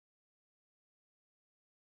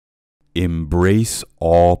Embrace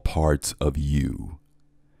all parts of you.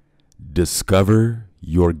 Discover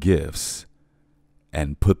your gifts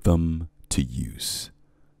and put them to use.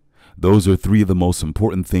 Those are three of the most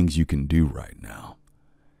important things you can do right now.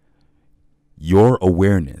 Your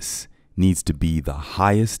awareness needs to be the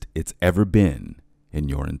highest it's ever been in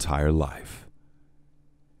your entire life.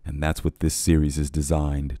 And that's what this series is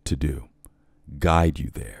designed to do. Guide you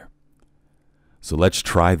there. So let's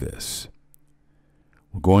try this.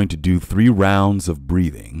 We're going to do 3 rounds of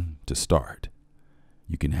breathing to start.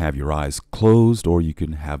 You can have your eyes closed or you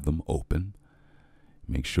can have them open.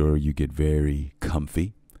 Make sure you get very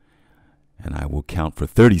comfy. And I will count for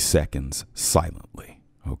 30 seconds silently.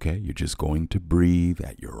 Okay? You're just going to breathe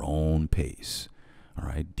at your own pace. All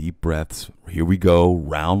right? Deep breaths. Here we go.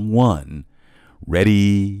 Round 1.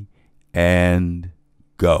 Ready and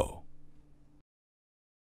go.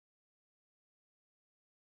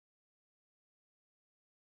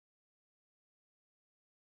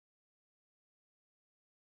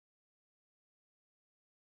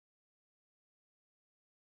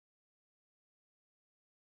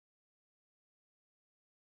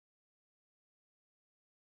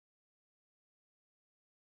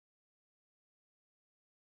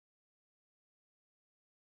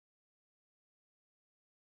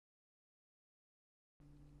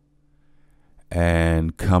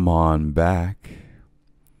 And come on back.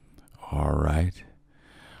 All right.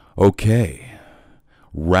 Okay.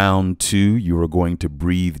 Round 2, you are going to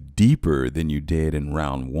breathe deeper than you did in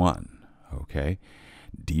round 1. Okay.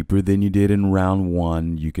 Deeper than you did in round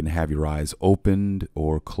 1. You can have your eyes opened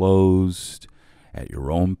or closed at your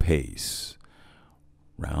own pace.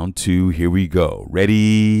 Round 2, here we go.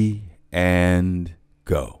 Ready and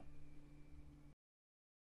go.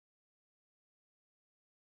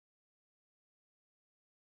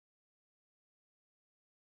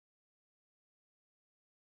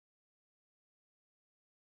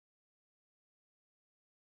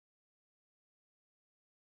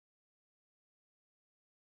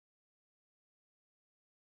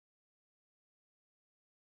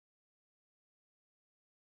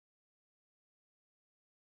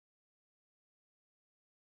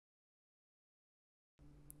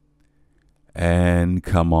 And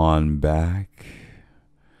come on back.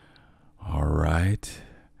 All right.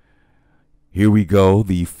 Here we go,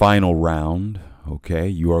 the final round. Okay,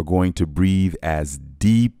 you are going to breathe as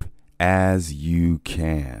deep as you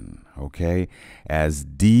can. Okay, as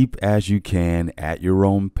deep as you can at your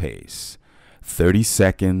own pace. 30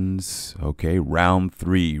 seconds. Okay, round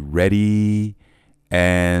 3. Ready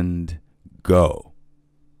and go.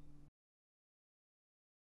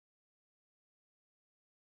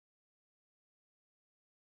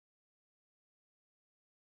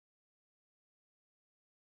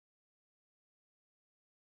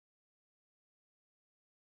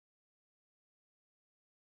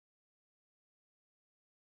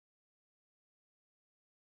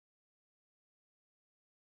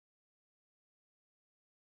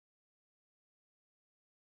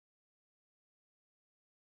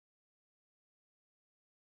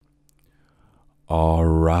 All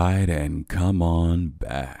right, and come on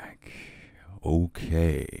back.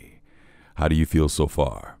 Okay. How do you feel so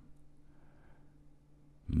far?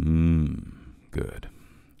 Good.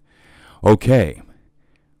 Okay.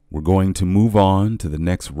 We're going to move on to the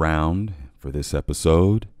next round for this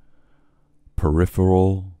episode.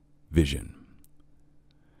 Peripheral vision.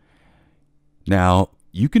 Now,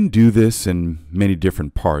 you can do this in many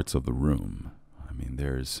different parts of the room. I mean,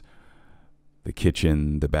 there's the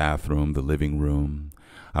kitchen, the bathroom, the living room.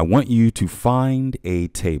 I want you to find a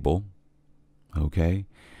table, okay?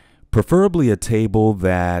 Preferably a table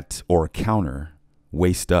or a counter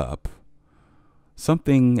waist up,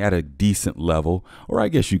 something at a decent level, or I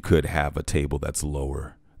guess you could have a table that's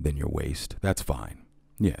lower than your waist. That's fine.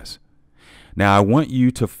 Yes. Now I want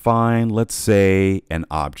you to find, let's say, an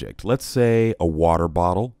object. Let's say a water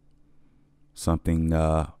bottle, something,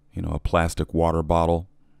 a plastic water bottle.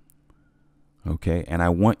 Okay, and I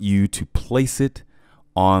want you to place it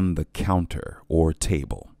on the counter or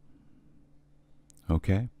table.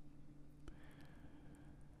 Okay?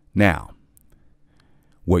 Now,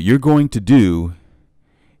 what you're going to do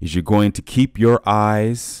is you're going to keep your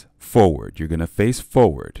eyes forward. You're going to face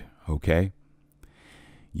forward, okay?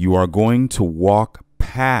 You are going to walk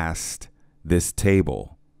past this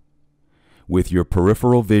table with your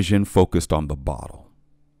peripheral vision focused on the bottle.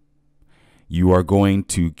 You are going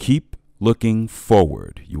to keep looking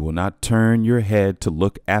forward. You will not turn your head to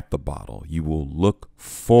look at the bottle. You will look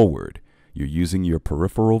forward. You're using your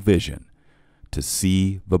peripheral vision to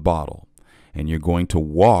see the bottle. And you're going to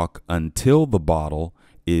walk until the bottle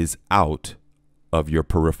is out of your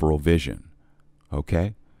peripheral vision.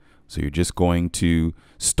 Okay? So you're just going to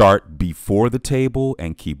start before the table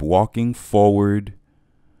and keep walking forward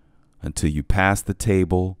until you pass the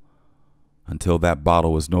table, until that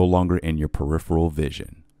bottle is no longer in your peripheral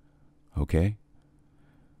vision. Okay?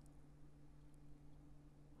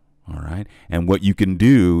 All right. And what you can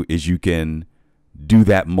do is you can do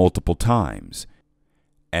that multiple times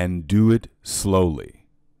and do it slowly.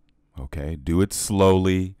 Okay? Do it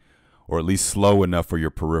slowly, or at least slow enough for your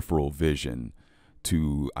peripheral vision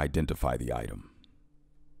to identify the item.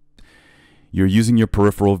 You're using your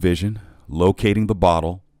peripheral vision, locating the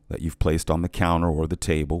bottle that you've placed on the counter or the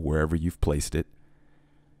table, wherever you've placed it,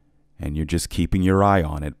 and you're just keeping your eye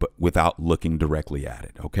on it, but without looking directly at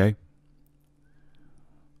it, okay?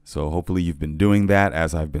 So hopefully you've been doing that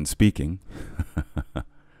as I've been speaking.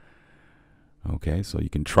 Okay, so you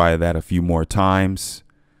can try that a few more times,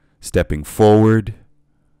 stepping forward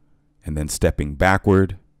and then stepping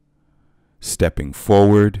backward, stepping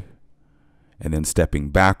forward and then stepping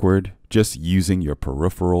backward, just using your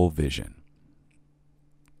peripheral vision.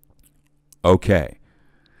 Okay,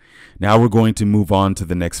 now we're going to move on to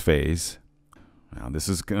the next phase. Now this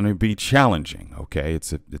is going to be challenging, okay?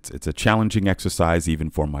 It's a challenging exercise even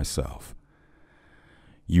for myself.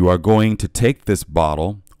 You are going to take this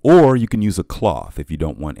bottle, or you can use a cloth if you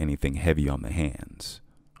don't want anything heavy on the hands,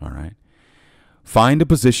 all right? Find a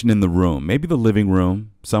position in the room, maybe the living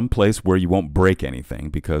room, some place where you won't break anything,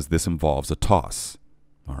 because this involves a toss,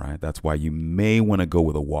 all right? That's why you may want to go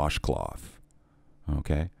with a washcloth,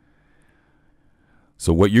 okay?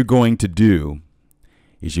 So what you're going to do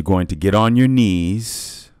is you're going to get on your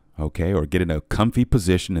knees, okay, or get in a comfy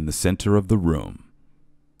position in the center of the room,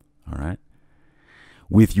 all right?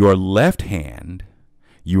 With your left hand,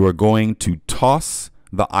 you are going to toss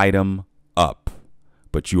the item up,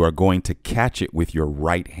 but you are going to catch it with your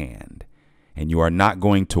right hand, and you are not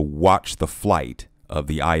going to watch the flight of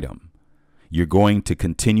the item. You're going to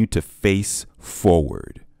continue to face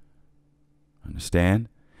forward. Understand?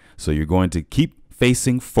 So you're going to keep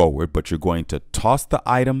facing forward, but you're going to toss the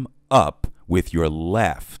item up with your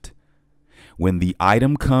left. When the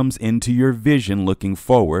item comes into your vision looking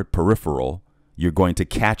forward, peripheral, you're going to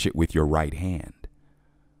catch it with your right hand.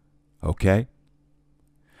 Okay?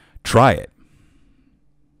 Try it.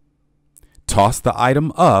 Toss the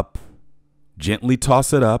item up, gently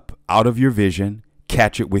toss it up out of your vision,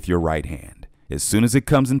 catch it with your right hand. As soon as it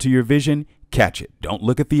comes into your vision, catch it. Don't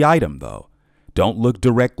look at the item though. Don't look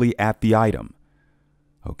directly at the item.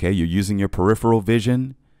 Okay, you're using your peripheral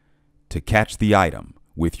vision to catch the item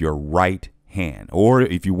with your right hand. Or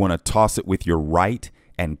if you want to toss it with your right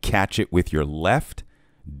and catch it with your left,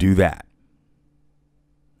 do that.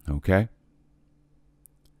 Okay?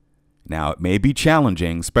 Now, it may be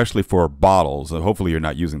challenging, especially for bottles. Hopefully, you're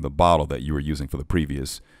not using the bottle that you were using for the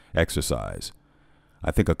previous exercise.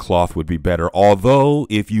 I think a cloth would be better. Although,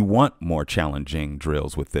 if you want more challenging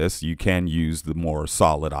drills with this, you can use the more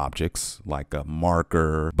solid objects like a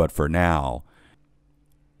marker. But for now,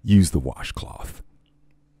 use the washcloth.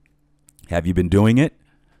 Have you been doing it?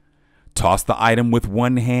 Toss the item with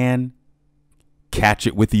one hand, catch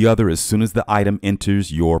it with the other as soon as the item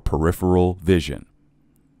enters your peripheral vision.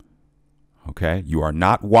 Okay, you are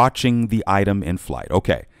not watching the item in flight.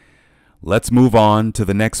 Okay, let's move on to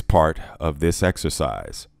the next part of this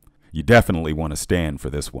exercise. You definitely want to stand for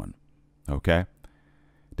this one. Okay,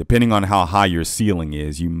 depending on how high your ceiling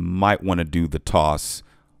is, you might want to do the toss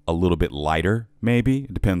a little bit lighter, maybe.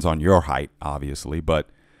 It depends on your height, obviously, but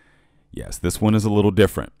yes, this one is a little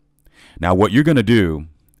different. Now, what you're going to do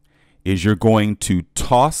is you're going to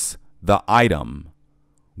toss the item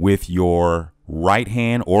with your right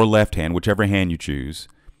hand or left hand, whichever hand you choose.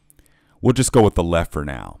 We'll just go with the left for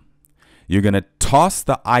now. You're going to toss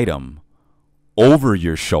the item over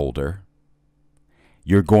your shoulder.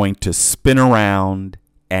 You're going to spin around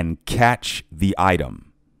and catch the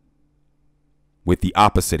item with the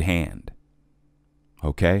opposite hand.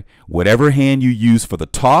 Okay? Whatever hand you use for the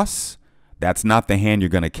toss, that's not the hand you're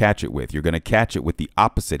going to catch it with. You're going to catch it with the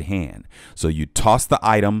opposite hand. So you toss the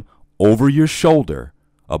item over your shoulder,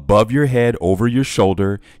 above your head, over your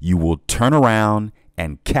shoulder. You will turn around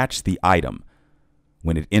and catch the item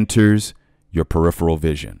when it enters your peripheral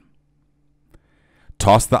vision.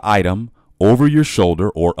 Toss the item over your shoulder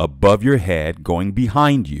or above your head, going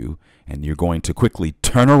behind you, and you're going to quickly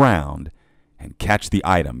turn around and catch the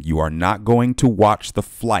item. You are not going to watch the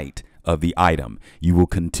flight of the item. You will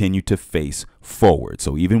continue to face forward.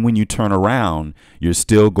 So even when you turn around, you're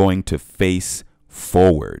still going to face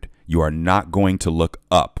forward. You are not going to look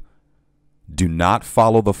up. Do not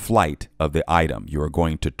follow the flight of the item. You are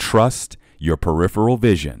going to trust your peripheral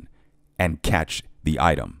vision and catch the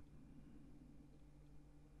item.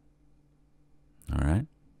 All right.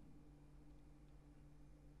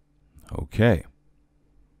 Okay.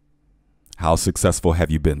 How successful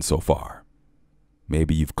have you been so far?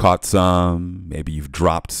 Maybe you've caught some, maybe you've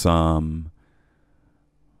dropped some.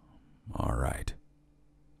 All right.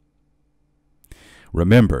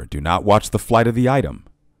 Remember, do not watch the flight of the item.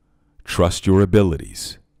 Trust your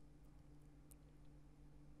abilities.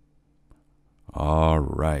 All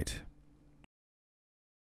right.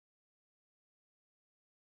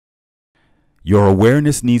 Your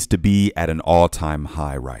awareness needs to be at an all-time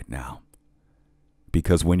high right now.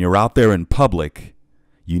 Because when you're out there in public,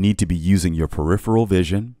 you need to be using your peripheral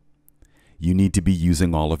vision. You need to be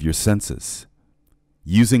using all of your senses.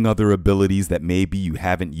 Using other abilities that maybe you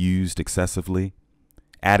haven't used excessively.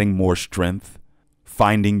 Adding more strength.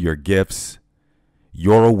 Finding your gifts.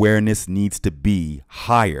 Your awareness needs to be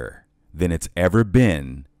higher than it's ever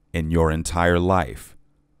been in your entire life.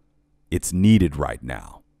 It's needed right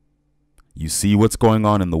now. You see what's going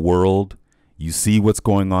on in the world. You see what's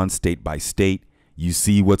going on state by state. You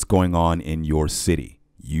see what's going on in your city.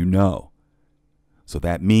 You know. So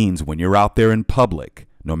that means when you're out there in public,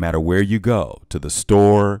 no matter where you go, to the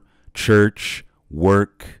store, church,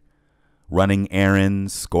 work, running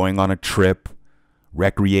errands, going on a trip,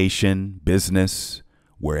 recreation, business,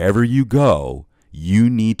 wherever you go, you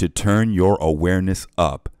need to turn your awareness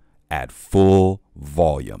up at full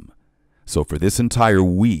volume. So for this entire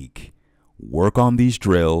week, work on these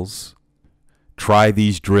drills, try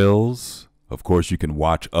these drills. Of course, you can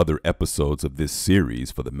watch other episodes of this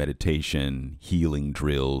series for the meditation, healing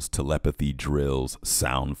drills, telepathy drills,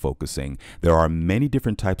 sound focusing. There are many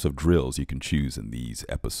different types of drills you can choose in these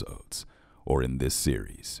episodes or in this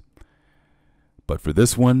series. But for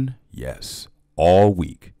this one, yes, all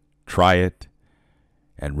week, try it.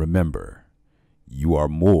 And remember, you are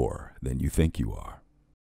more than you think you are.